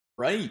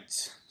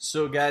Right.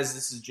 So guys,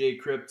 this is Jay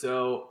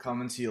Crypto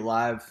coming to you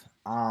live.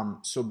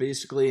 So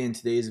basically in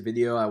today's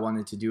video, I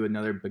wanted to do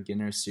another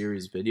beginner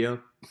series video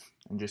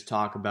and just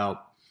talk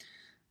about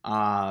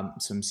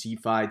some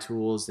CeFi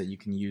tools that you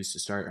can use to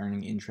start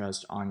earning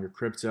interest on your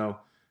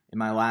crypto. In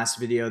my last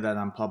video that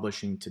I'm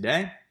publishing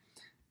today,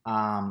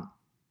 while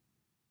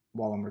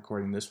I'm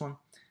recording this one,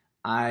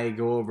 I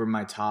go over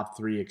my top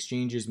 3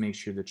 exchanges. Make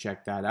sure to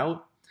check that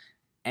out.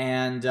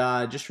 And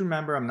just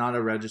remember, I'm not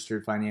a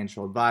registered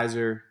financial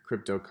advisor.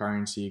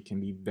 Cryptocurrency can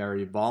be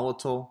very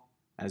volatile,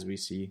 as we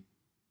see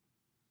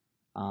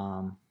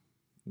in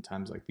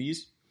times like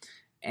these.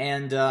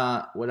 And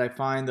what I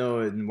find, though,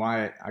 and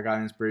why I got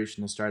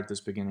inspiration to start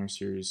this beginner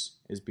series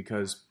is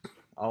because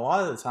a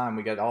lot of the time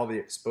we get all the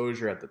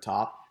exposure at the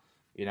top.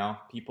 You know,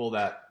 people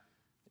that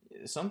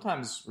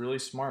sometimes really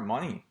smart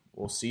money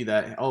will see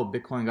that, oh,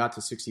 Bitcoin got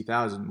to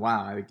 60,000.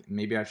 Wow,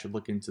 maybe I should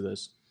look into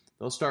this.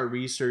 They'll start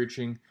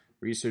researching,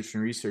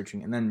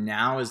 and then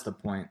now is the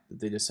point that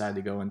they decide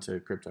to go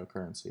into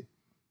cryptocurrency.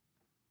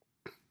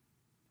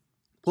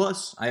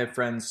 Plus, I have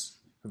friends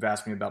who've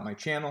asked me about my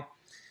channel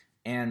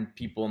and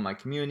people in my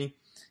community,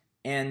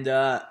 and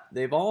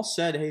they've all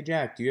said, hey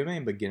Jack, do you have any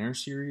beginner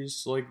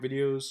series like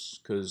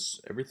videos? Because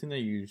everything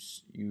that you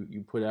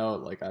put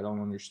out, like, I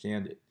don't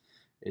understand it.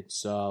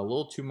 It's a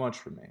little too much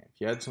for me. If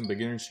you had some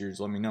beginner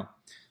series, let me know.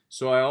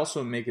 So I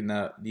also am making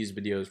these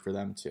videos for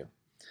them too.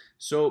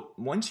 So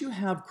once you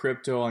have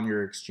crypto on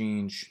your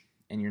exchange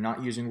and you're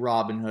not using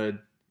Robinhood,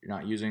 you're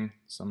not using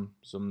some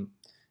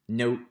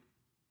note,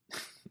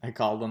 I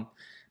call them,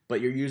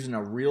 but you're using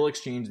a real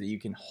exchange that you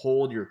can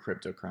hold your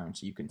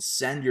cryptocurrency, you can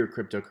send your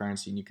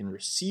cryptocurrency, and you can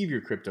receive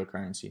your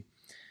cryptocurrency,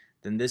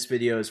 then this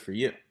video is for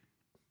you.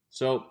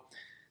 So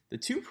the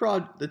two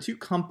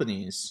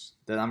companies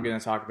that I'm going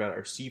to talk about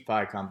are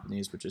CeFi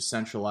companies, which is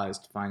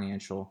centralized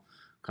financial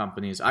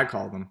companies, I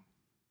call them,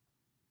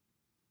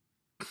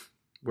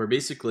 where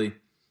basically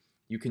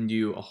you can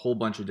do a whole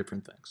bunch of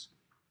different things.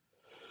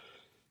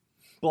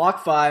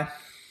 BlockFi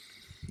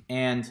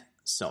and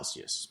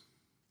Celsius.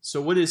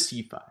 So what is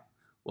CeFi?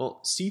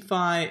 Well,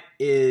 CeFi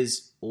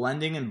is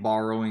lending and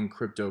borrowing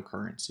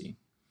cryptocurrency.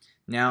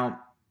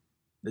 Now,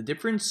 the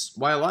difference,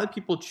 why a lot of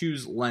people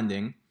choose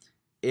lending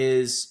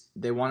is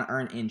they want to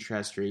earn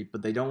interest rate,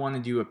 but they don't want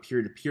to do a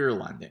peer-to-peer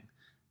lending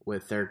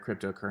with their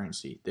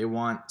cryptocurrency. They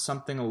want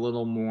something a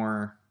little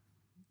more,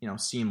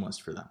 seamless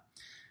for them.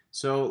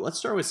 So let's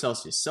start with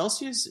Celsius.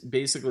 Celsius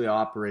basically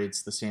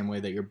operates the same way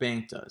that your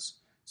bank does.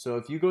 So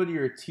if you go to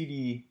your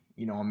TD,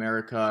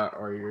 America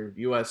or your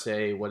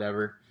USA,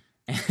 whatever,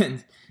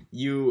 and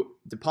you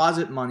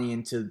deposit money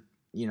into,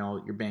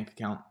 your bank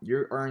account,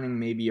 you're earning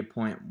maybe a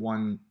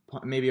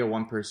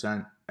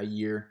 1% a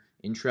year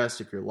interest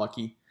if you're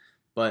lucky.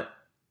 But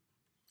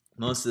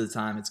most of the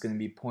time it's going to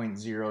be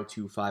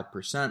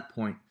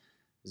 0.025%,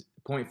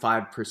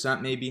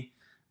 0.5% maybe,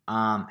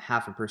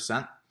 half a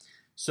percent.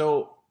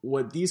 So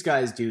what these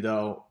guys do,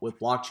 though, with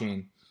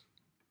blockchain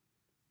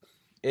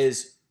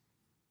is,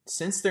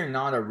 since they're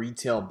not a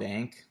retail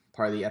bank,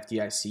 part of the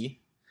FDIC,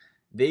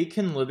 they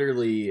can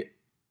literally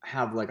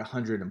have like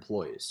 100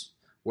 employees.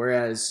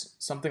 Whereas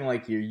something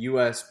like your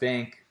US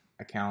bank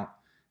account,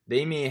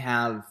 they may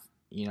have,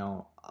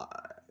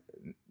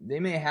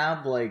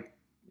 like,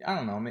 I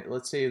don't know,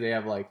 let's say they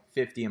have like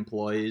 50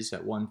 employees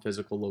at one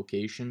physical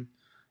location,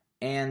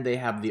 and they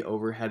have the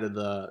overhead of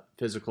the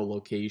physical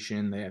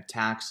location, they have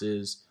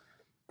taxes,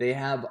 they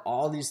have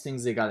all these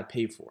things they got to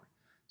pay for.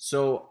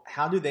 So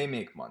how do they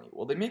make money?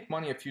 Well, they make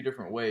money a few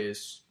different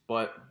ways,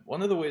 but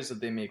one of the ways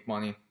that they make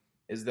money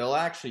is they'll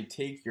actually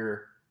take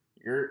your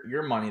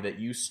money that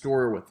you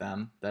store with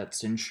them,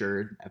 that's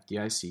insured,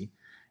 FDIC,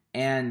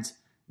 and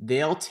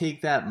they'll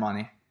take that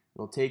money,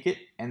 they'll take it,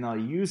 and they'll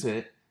use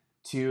it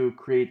to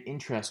create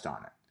interest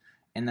on it.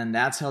 And then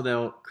that's how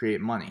they'll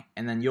create money.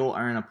 And then you'll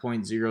earn a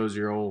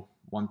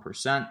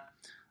 0.001%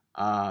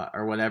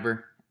 or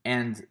whatever,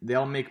 and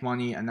they'll make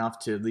money enough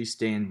to at least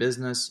stay in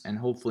business and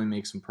hopefully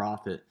make some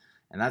profit.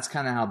 And that's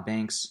kind of how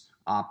banks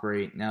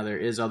operate. Now, there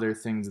is other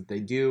things that they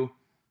do,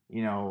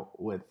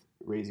 with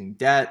raising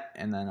debt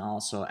and then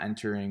also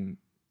entering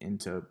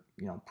into,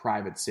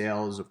 private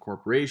sales of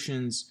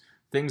corporations,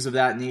 things of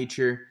that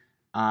nature.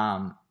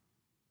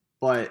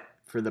 But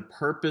for the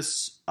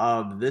purpose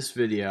of this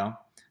video,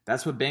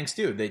 that's what banks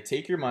do. They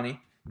take your money,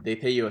 they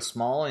pay you a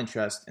small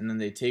interest, and then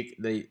they take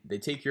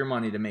your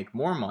money to make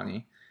more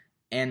money,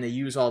 and they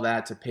use all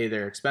that to pay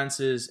their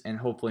expenses and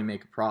hopefully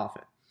make a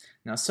profit.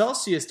 Now,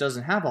 Celsius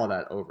doesn't have all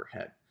that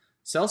overhead.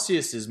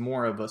 Celsius is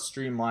more of a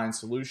streamlined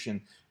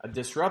solution, a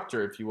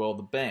disruptor, if you will, of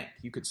the bank.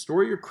 You could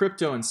store your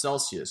crypto in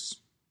Celsius,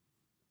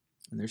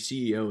 and their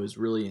CEO is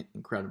really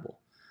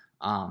incredible.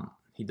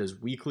 He does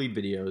weekly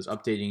videos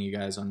updating you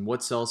guys on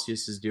what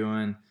Celsius is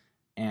doing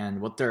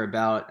and what they're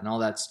about and all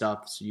that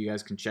stuff, so you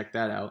guys can check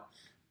that out.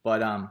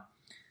 But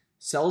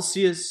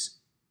Celsius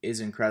is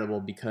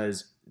incredible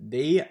because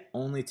they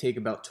only take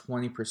about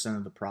 20%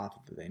 of the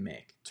profit that they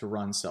make to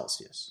run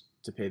Celsius,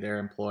 to pay their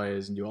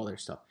employees and do all their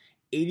stuff.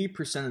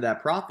 80% of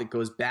that profit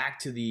goes back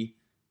to the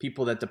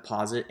people that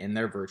deposit in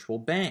their virtual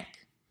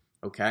bank.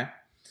 Okay,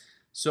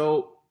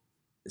 so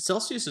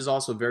Celsius is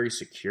also very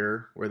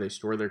secure where they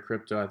store their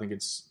crypto. I think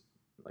it's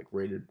like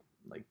rated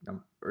like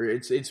or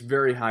it's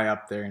very high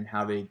up there in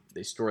how they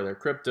store their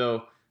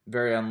crypto.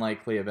 Very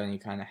unlikely of any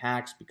kind of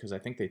hacks because I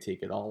think they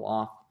take it all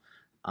off.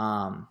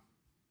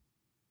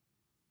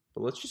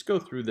 But let's just go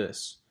through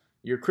this.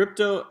 Your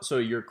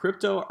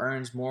crypto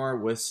earns more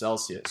with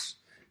Celsius.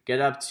 Get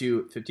up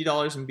to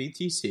 $50 in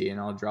BTC, and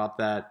I'll drop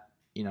that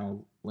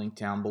link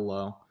down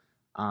below.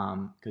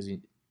 Because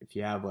if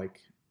you have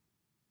like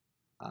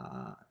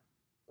a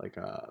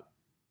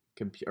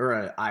computer or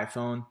an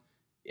iPhone,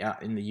 yeah,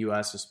 in the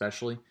U.S.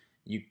 especially,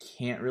 you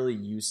can't really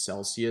use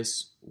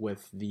Celsius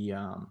with the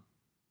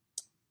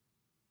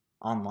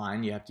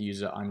online. You have to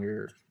use it on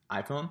your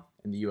iPhone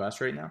in the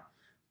US right now.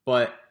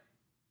 But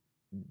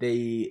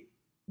they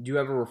do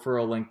have a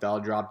referral link that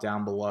I'll drop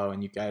down below,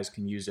 and you guys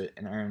can use it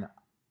and earn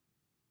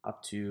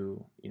up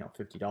to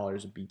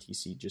 $50 of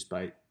BTC just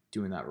by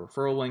doing that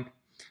referral link.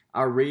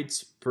 Our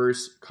rates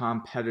first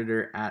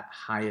competitor at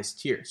highest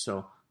tier.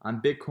 So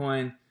on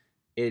Bitcoin,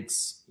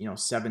 it's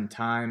 7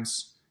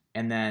 times,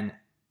 and then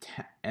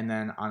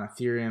on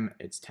Ethereum,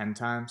 it's 10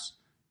 times.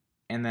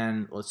 And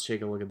then let's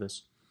take a look at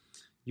this.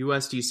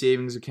 USD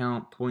savings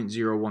account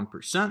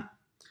 0.01%.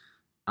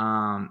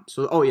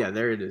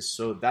 There it is.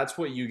 So that's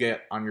what you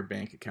get on your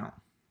bank account.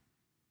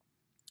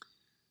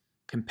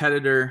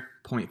 Competitor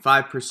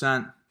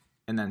 0.5%,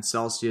 and then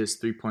Celsius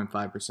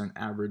 3.5%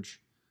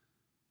 average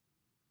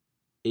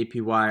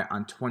APY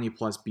on 20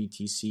 plus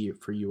BTC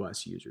for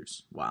US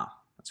users. Wow,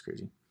 that's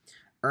crazy.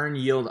 Earn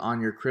yield on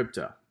your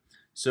crypto.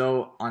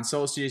 So on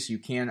Celsius, you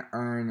can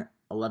earn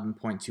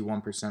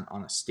 11.21%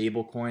 on a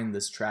stable coin.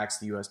 This tracks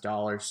the US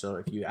dollar. So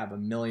if you have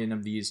 1 million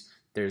of these,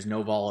 there's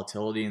no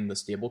volatility in the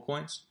stable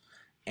coins.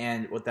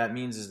 And what that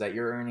means is that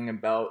you're earning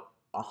about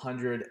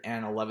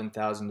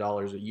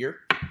 $111,000 a year.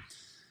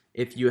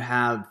 If you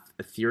have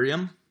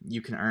Ethereum,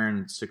 you can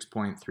earn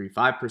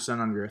 6.35%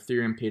 on your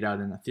Ethereum paid out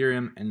in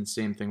Ethereum. And the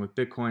same thing with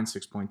Bitcoin,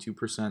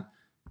 6.2%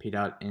 paid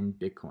out in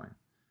Bitcoin.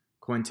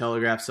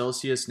 Cointelegraph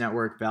Celsius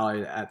network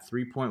valued at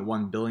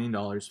 $3.1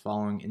 billion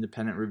following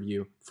independent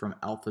review from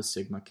Alpha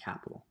Sigma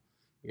Capital.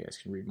 You guys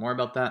can read more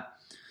about that.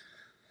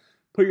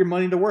 Put your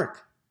money to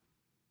work.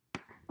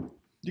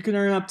 You can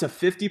earn up to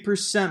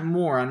 50%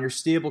 more on your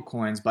stable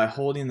coins by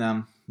holding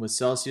them with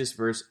Celsius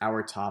versus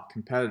our top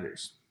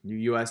competitors.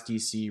 Your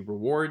USDC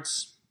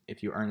rewards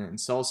if you earn it in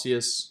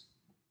Celsius.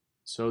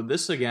 So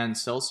this again,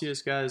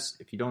 Celsius, guys,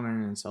 if you don't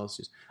earn it in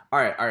Celsius. All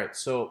right.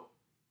 So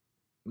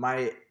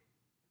my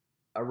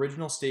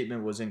original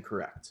statement was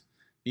incorrect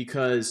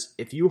because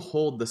if you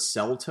hold the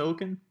CEL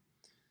token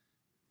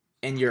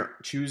and you're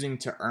choosing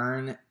to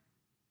earn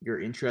your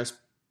interest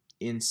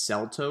in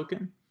CEL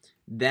token,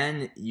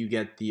 then you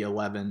get the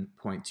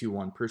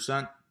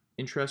 11.21%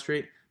 interest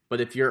rate. But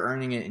if you're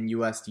earning it in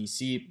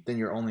USDC, then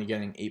you're only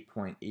getting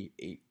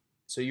 8.88.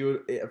 So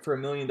for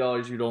 $1 million,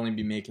 you'd only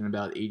be making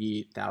about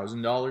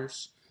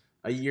 $88,000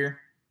 a year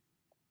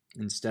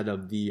instead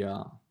of the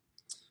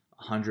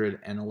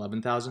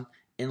 $111,000,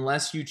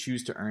 unless you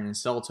choose to earn in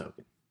CEL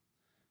token.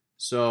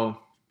 So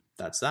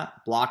that's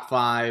that.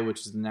 BlockFi,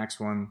 which is the next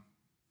one,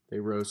 they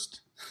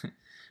roast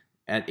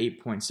at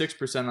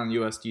 8.6% on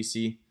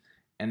USDC.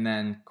 And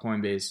then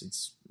Coinbase,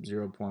 it's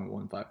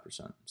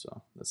 0.15%.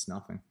 So that's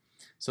nothing.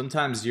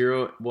 Sometimes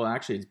zero, well,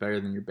 actually, it's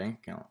better than your bank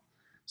account.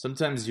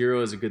 Sometimes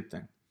zero is a good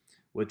thing.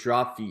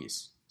 Withdraw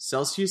fees.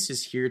 Celsius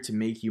is here to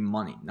make you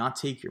money, not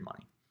take your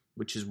money,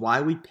 which is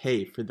why we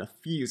pay for the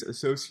fees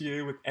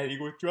associated with any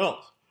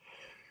withdrawals.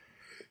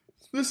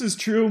 This is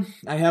true.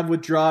 I have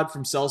withdrawn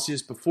from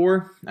Celsius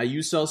before. I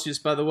use Celsius,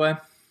 by the way,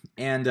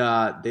 and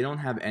they don't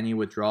have any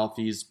withdrawal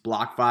fees.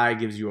 BlockFi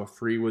gives you a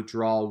free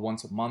withdrawal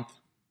once a month.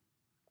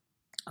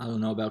 I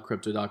don't know about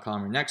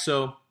Crypto.com or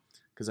Nexo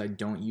because I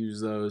don't use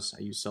those.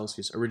 I use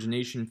Celsius.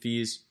 Origination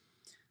fees,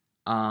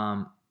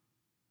 0.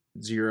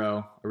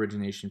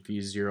 Origination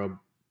fees, 0.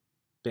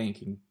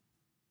 Banking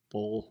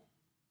bull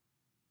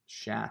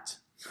shat.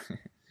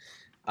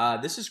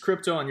 This is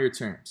crypto on your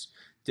terms.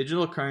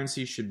 Digital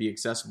currency should be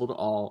accessible to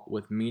all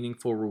with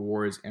meaningful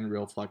rewards and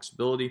real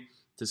flexibility.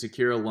 To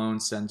secure a loan,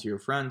 send to your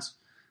friends,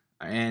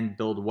 and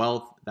build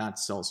wealth.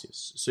 That's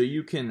Celsius. So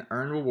you can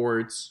earn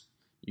rewards.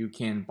 You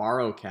can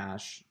borrow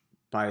cash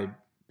by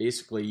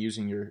basically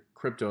using your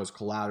crypto as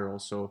collateral.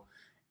 So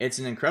it's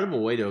an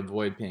incredible way to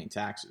avoid paying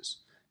taxes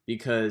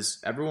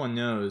because everyone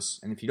knows,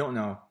 and if you don't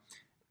know,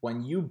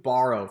 when you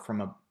borrow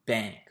from a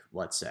bank,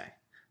 let's say,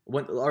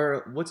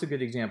 what's a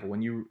good example?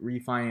 When you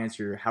refinance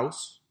your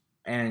house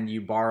and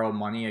you borrow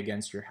money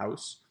against your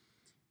house,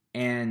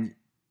 and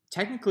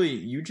technically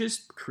you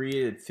just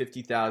created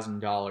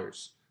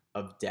 $50,000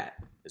 of debt,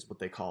 is what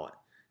they call it.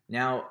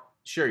 Now,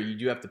 sure, you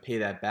do have to pay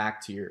that back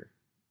to your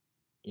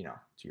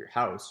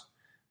house,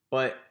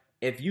 but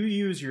if you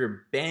use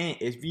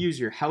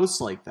your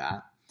house like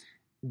that,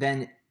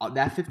 then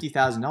that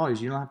 $50,000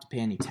 you don't have to pay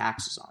any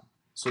taxes on.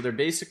 So they're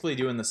basically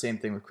doing the same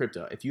thing with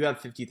crypto. If you have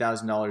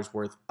 $50,000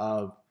 worth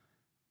of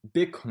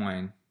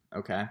Bitcoin,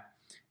 okay,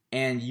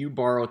 and you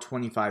borrow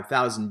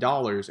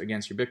 $25,000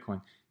 against your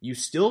Bitcoin, you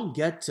still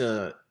get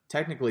to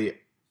technically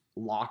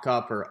lock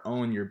up or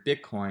own your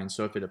Bitcoin.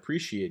 So if it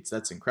appreciates,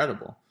 that's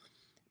incredible.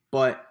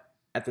 But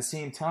at the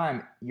same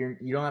time, you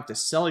don't have to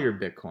sell your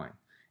Bitcoin.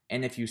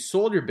 And if you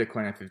sold your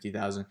Bitcoin at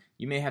 50,000,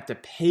 you may have to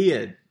pay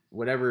it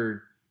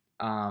whatever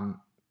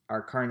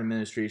our current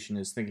administration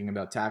is thinking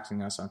about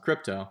taxing us on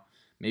crypto.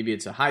 Maybe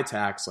it's a high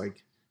tax,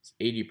 like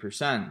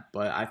 80%,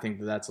 but I think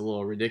that's a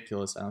little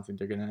ridiculous. I don't think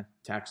they're going to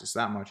tax us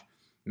that much.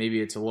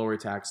 Maybe it's a lower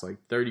tax, like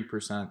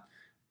 30%.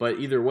 But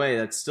either way,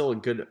 that's still a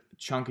good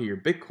chunk of your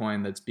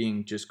Bitcoin that's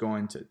being just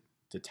going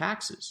to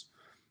taxes.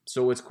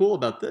 So what's cool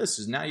about this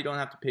is now you don't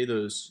have to pay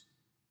those,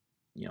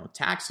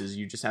 taxes.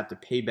 You just have to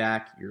pay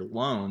back your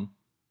loan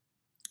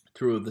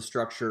through the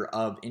structure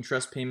of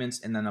interest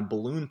payments and then a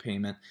balloon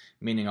payment,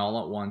 meaning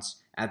all at once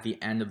at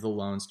the end of the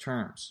loan's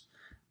terms.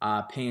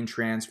 Pay and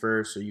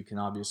transfer, so you can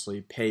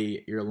obviously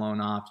pay your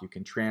loan off. You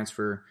can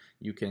transfer.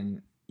 You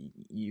can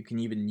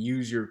even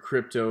use your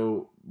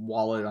crypto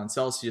wallet on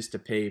Celsius to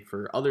pay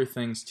for other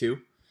things too.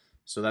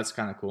 So that's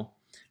kind of cool.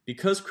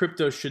 Because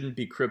crypto shouldn't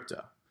be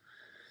crypto,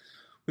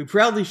 we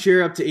proudly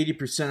share up to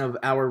 80% of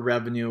our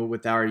revenue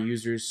with our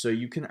users, so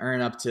you can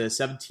earn up to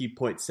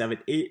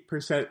 17.78%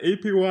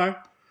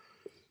 APY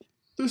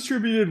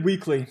distributed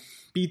weekly.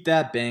 Beat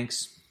that,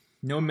 banks.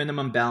 No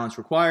minimum balance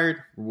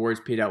required. Rewards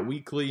paid out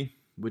weekly.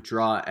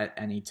 Withdraw at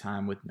any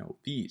time with no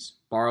fees.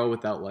 Borrow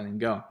without letting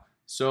go.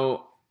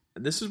 So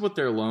this is what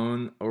their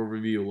loan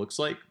overview looks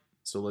like.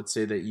 So let's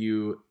say that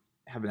you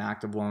have an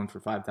active loan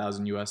for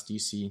 5,000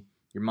 USDC.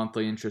 Your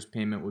monthly interest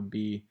payment would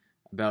be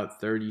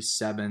about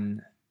 $37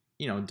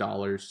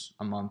 dollars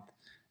a month.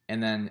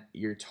 And then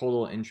your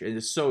total interest,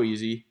 it's so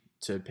easy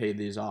to pay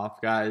these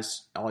off,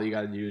 guys. All you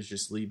got to do is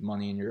just leave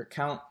money in your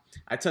account.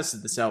 I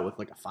tested this out with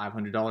like a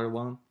 $500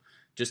 loan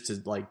just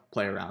to like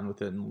play around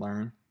with it and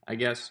learn, I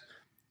guess.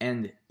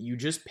 And you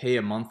just pay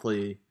a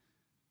monthly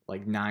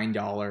like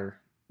 $9,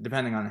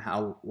 depending on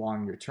how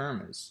long your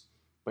term is.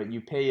 But you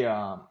pay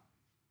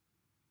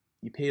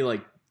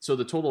like, so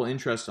the total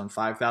interest on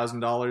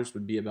 $5,000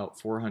 would be about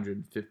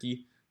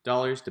 $450,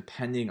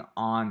 depending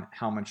on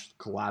how much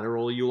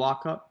collateral you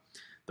lock up.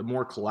 The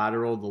more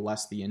collateral, the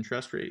less the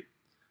interest rate,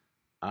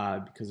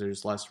 because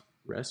there's less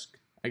risk,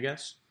 I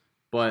guess.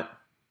 And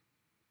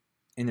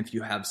if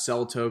you have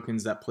sell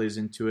tokens, that plays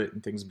into it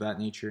and things of that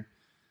nature.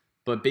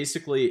 But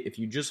basically, if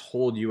you just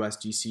hold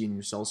USDC in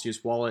your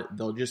Celsius wallet,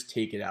 they'll just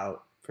take it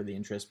out for the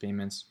interest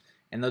payments.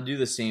 And they'll do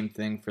the same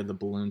thing for the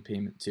balloon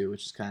payment too,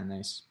 which is kind of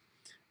nice.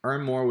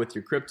 Earn more with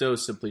your crypto.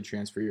 Simply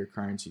transfer your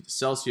currency to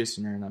Celsius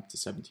and earn up to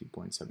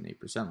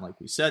 17.78%. Like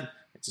we said,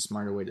 it's a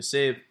smarter way to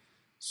save.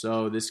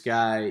 So this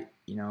guy,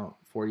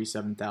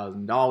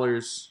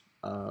 $47,000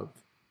 of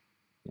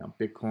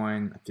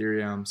Bitcoin,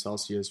 Ethereum,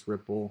 Celsius,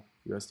 Ripple,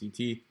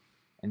 USDT,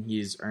 and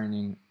he's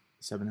earning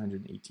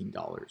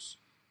 $718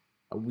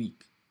 a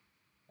week,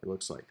 it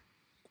looks like.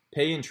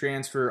 Pay and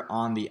transfer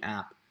on the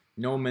app.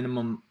 No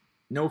minimum,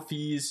 no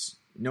fees,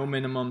 no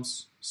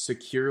minimums.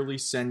 Securely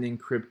sending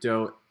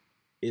crypto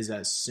is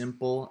as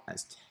simple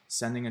as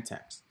sending a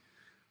text.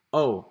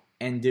 Oh,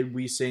 and did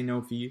we say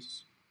no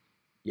fees?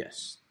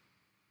 Yes.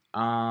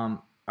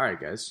 All right,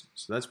 guys.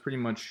 So that's pretty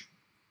much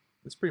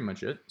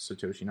it.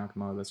 Satoshi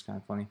Nakamoto. That's kind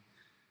of funny.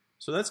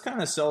 So that's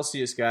kind of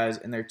Celsius, guys,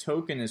 and their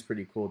token is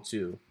pretty cool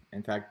too.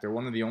 In fact, they're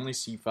one of the only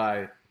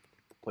CeFi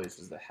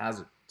places that has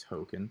a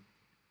token.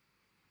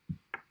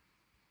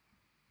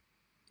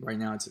 Right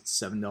now it's at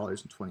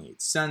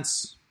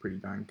 $7.28. Pretty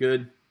darn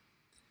good.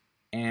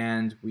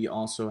 And we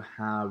also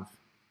have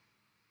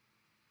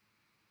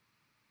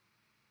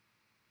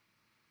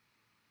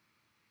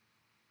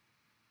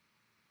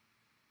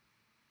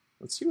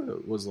let's see what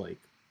it was like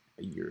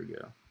a year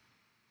ago.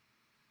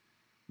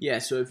 Yeah,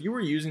 so if you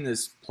were using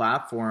this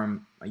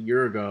platform a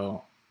year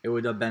ago, it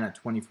would have been at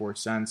 24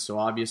 cents. So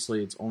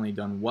obviously it's only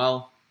done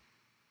well.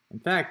 In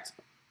fact,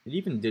 it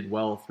even did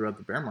well throughout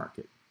the bear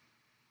market.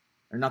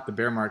 Or not the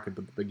bear market,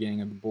 but the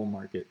beginning of the bull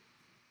market.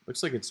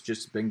 Looks like it's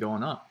just been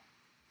going up.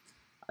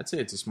 I'd say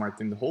it's a smart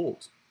thing to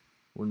hold.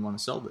 Wouldn't want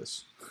to sell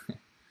this.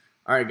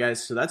 All right,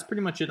 guys, so that's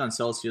pretty much it on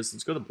Celsius.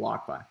 Let's go to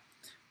BlockFi.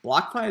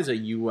 BlockFi is a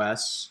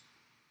U.S.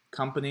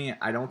 company.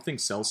 I don't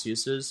think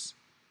Celsius is.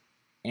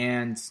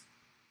 And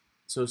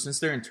so since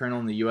they're internal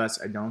in the U.S.,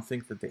 I don't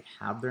think that they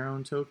have their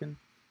own token.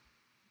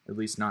 At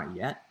least not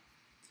yet.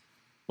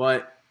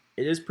 But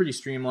it is pretty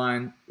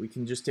streamlined. We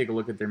can just take a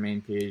look at their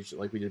main page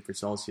like we did for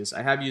Celsius.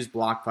 I have used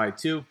BlockFi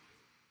too,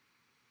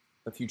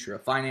 the future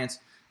of finance.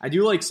 I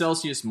do like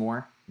Celsius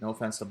more. No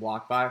offense to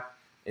BlockFi.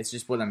 It's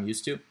just what I'm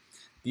used to.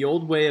 The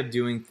old way of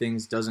doing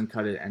things doesn't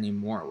cut it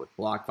anymore. With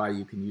BlockFi,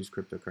 you can use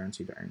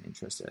cryptocurrency to earn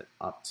interest at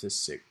up to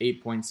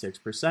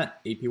 8.6%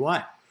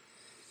 APY.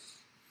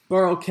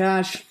 Borrow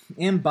cash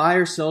and buy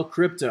or sell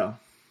crypto.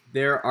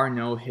 There are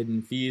no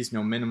hidden fees,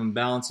 no minimum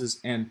balances,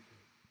 and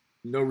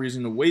no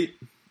reason to wait.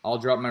 I'll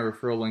drop my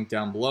referral link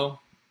down below.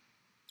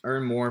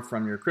 Earn more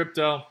from your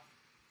crypto.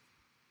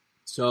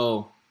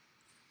 So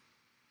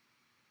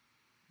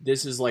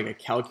this is like a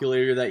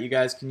calculator that you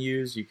guys can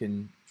use. You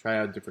can try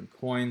out different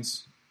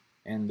coins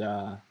and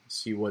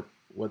see what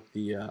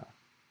the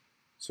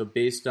So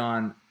based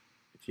on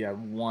if you have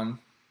one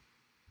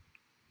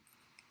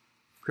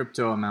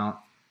crypto amount,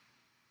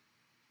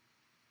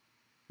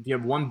 if you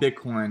have one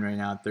Bitcoin right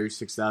now,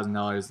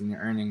 $36,000, then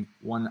you're earning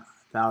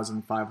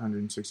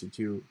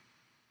 1,562.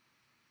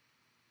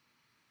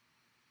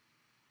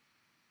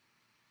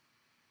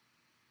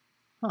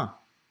 Huh.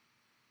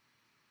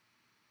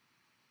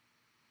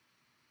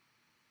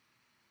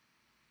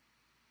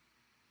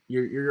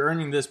 You're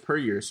earning this per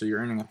year, so you're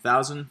earning you're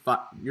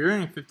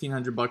earning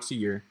 $1,500 a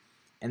year,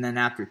 and then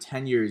after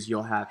 10 years,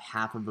 you'll have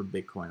half of a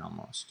Bitcoin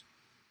almost.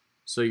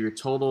 So your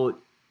total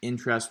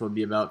interest will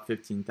be about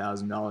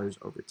 $15,000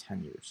 over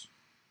 10 years,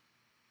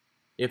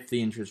 if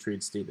the interest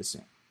rates stay the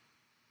same.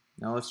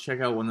 Now let's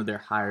check out one of their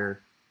higher,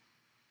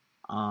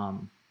 I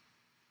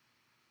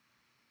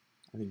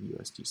think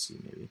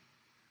USDC maybe.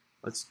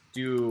 Let's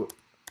do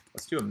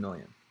 $1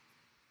 million.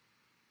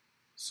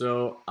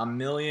 So $1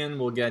 million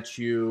will get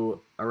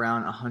you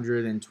around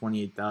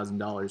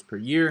 $128,000 per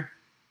year,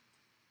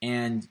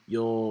 and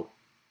you'll,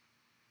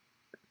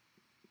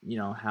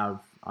 have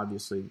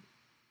obviously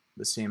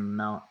the same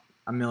amount,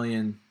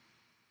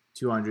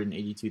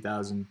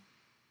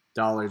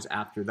 $1,282,000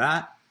 after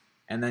that,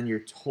 and then your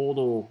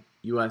total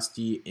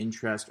USD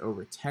interest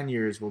over 10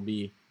 years will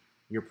be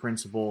your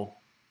principal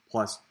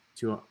plus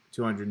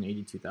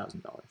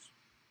 $282,000.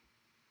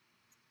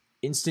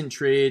 Instant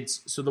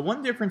trades. So the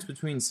one difference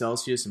between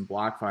Celsius and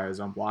BlockFi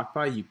is on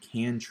BlockFi you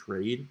can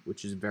trade,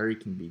 which is very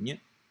convenient.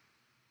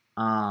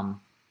 BlockFi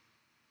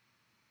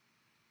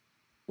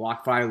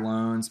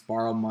loans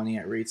borrow money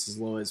at rates as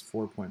low as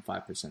 4.5%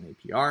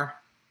 APR.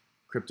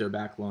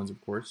 Crypto-backed loans,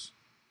 of course.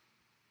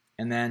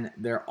 And then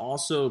they're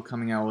also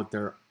coming out with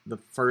the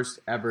first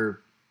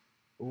ever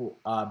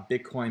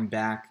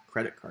Bitcoin-backed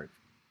credit card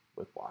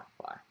with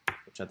BlockFi,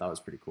 which I thought was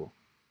pretty cool.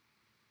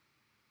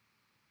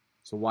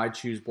 So why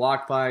choose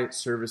BlockFi?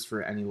 Service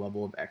for any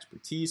level of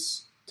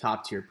expertise,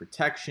 top tier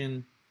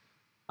protection.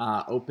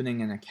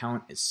 Opening an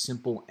account is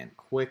simple and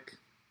quick.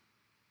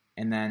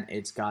 And then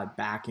it's got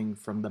backing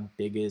from the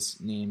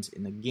biggest names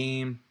in the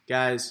game,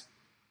 guys,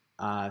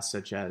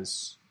 such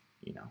as,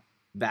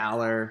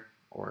 Valor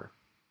or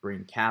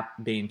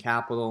Bain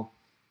Capital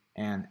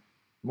and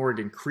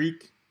Morgan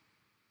Creek.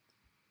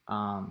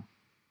 So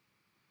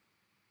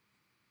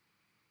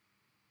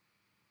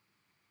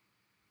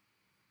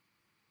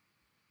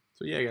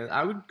yeah, guys,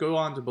 I would go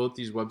on to both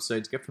these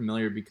websites, get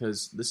familiar,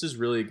 because this is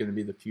really going to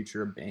be the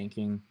future of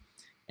banking.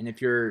 And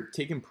if you're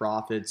taking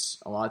profits,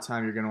 a lot of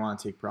time you're going to want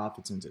to take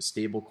profits into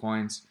stable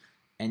coins,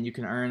 and you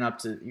can earn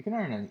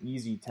an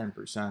easy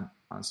 10%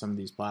 on some of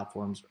these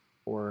platforms,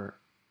 or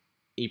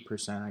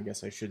 8%, I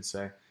guess I should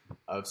say,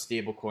 of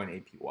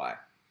stablecoin APY.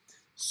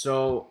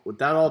 So with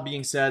that all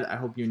being said, I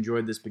hope you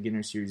enjoyed this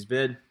beginner series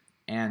vid,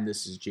 and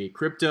this is Jay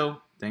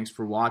Crypto. Thanks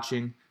for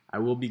watching. I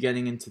will be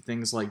getting into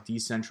things like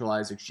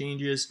decentralized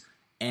exchanges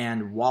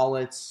and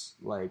wallets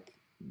like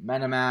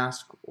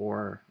MetaMask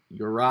or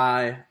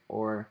Uri,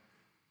 or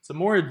some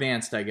more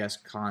advanced, I guess,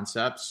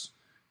 concepts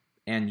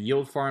and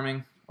yield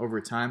farming over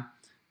time.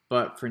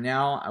 But for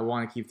now, I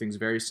want to keep things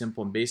very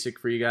simple and basic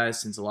for you guys,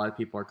 since a lot of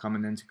people are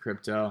coming into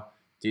crypto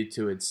due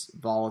to its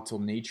volatile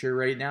nature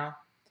right now.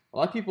 A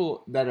lot of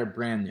people that are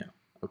brand new,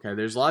 okay?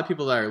 There's a lot of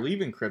people that are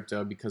leaving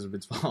crypto because of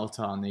its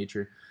volatile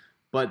nature.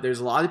 But there's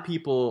a lot of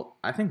people,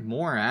 I think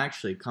more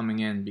actually, coming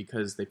in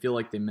because they feel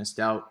like they missed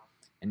out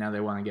and now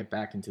they want to get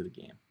back into the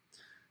game.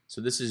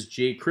 So this is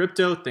Jay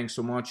Crypto. Thanks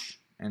so much.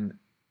 And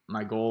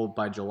my goal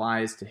by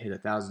July is to hit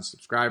 1,000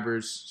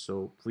 subscribers.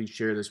 So please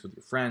share this with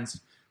your friends.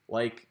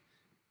 Like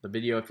the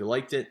video if you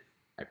liked it.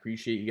 I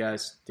appreciate you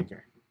guys. Take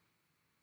care.